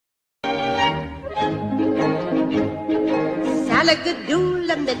legadool,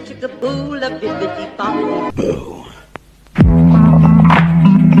 I'm the chickabool, a bibbidi bop. Boo.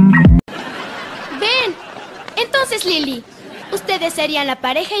 Ven. Entonces, Lily, ustedes serían la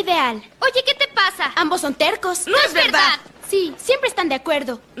pareja ideal. Oye, ¿qué te pasa? Ambos son tercos. No es verdad. Sí, siempre están de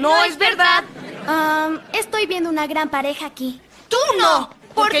acuerdo. No es verdad. Estoy viendo una gran pareja aquí. Tú no,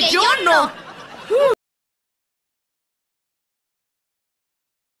 porque yo no.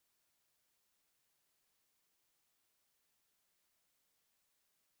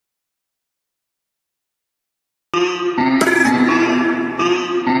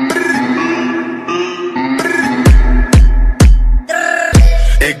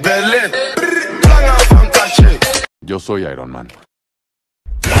 Yo soy Iron Man.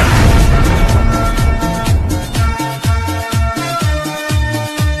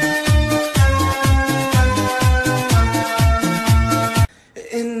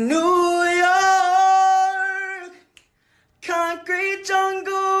 In New York, concrete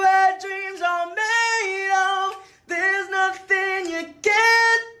jungle where dreams are made of. There's nothing you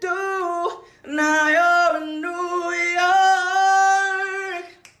can't do. Now you're in New York.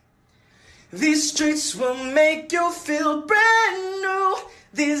 These streets will make you feel brand new.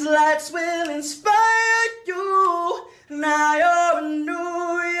 These lights will inspire you. Now you're in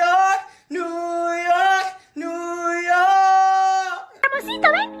New York, New York, New York. Amorcito,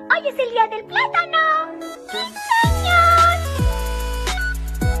 ven, hoy es el día del plátano. ¡Sí, señor!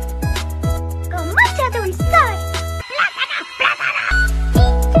 Con mucho dulzor. ¡Plátano, plátano! ¡Sí,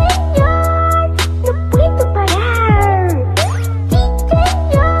 señor! No puedo parar. ¡Sí,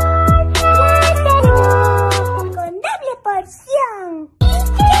 señor! ¡Plátano! Con doble porción. ¡Sí,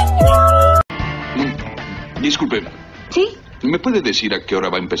 señor! Disculpe. ¿Sí? ¿Me puede decir a qué hora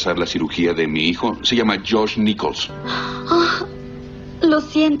va a empezar la cirugía de mi hijo? Se llama Josh Nichols. Oh, lo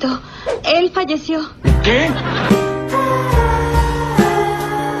siento. Él falleció. ¿Qué?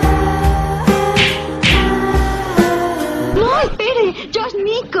 No, espere. Josh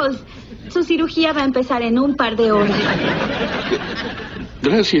Nichols. Su cirugía va a empezar en un par de horas.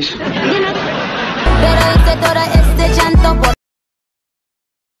 Gracias. De nada. Pero este toda este llanto por...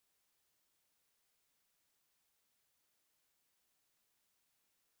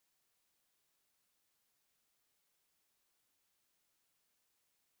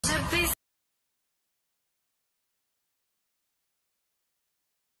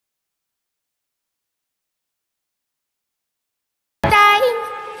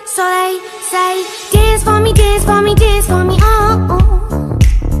 So they say, dance for me, dance for me, dance for me, oh, oh.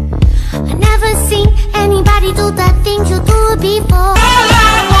 I never seen anybody do the things you do before. All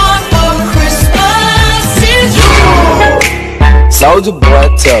I want for Christmas is you. Soulja Boy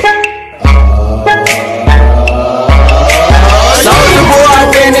tough. Soulja Boy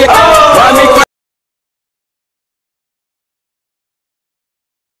authentic. Why me?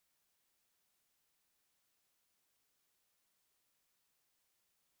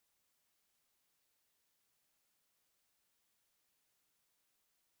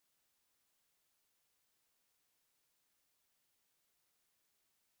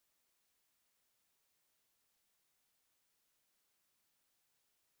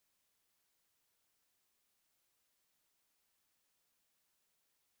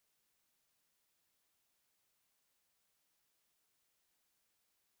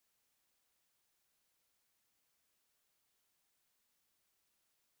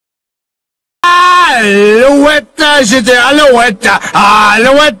 Alouette, j'étais alouette,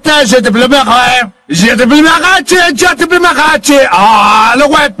 alouette, j'étais plus marin, j'étais plus marin, j'étais plus marin,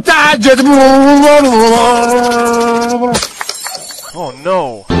 alouette, j'étais plus... Oh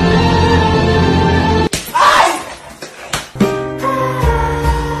no.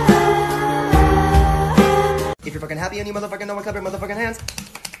 If you're fucking happy and you motherfucking know it, clap your motherfucking hands.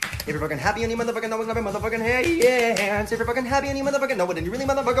 If you're fucking happy and you motherfucking know it, clap your motherfucking hands. If you're fucking happy and you motherfucking know it, and you really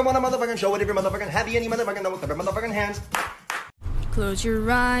motherfucking wanna motherfucking show it. If you're motherfucking happy and you motherfucking know it, clap your motherfucking hands. Close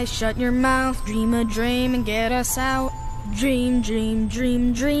your eyes, shut your mouth, dream a dream and get us out. Dream, dream,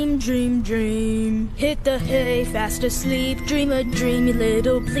 dream, dream, dream, dream. Hit the hay, fast asleep, dream a dream, you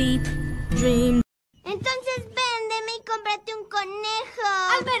little bleep. Dream. Entonces véndeme y cómprate un conejo.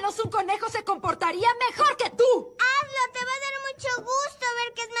 Al menos un conejo se comportaría mejor que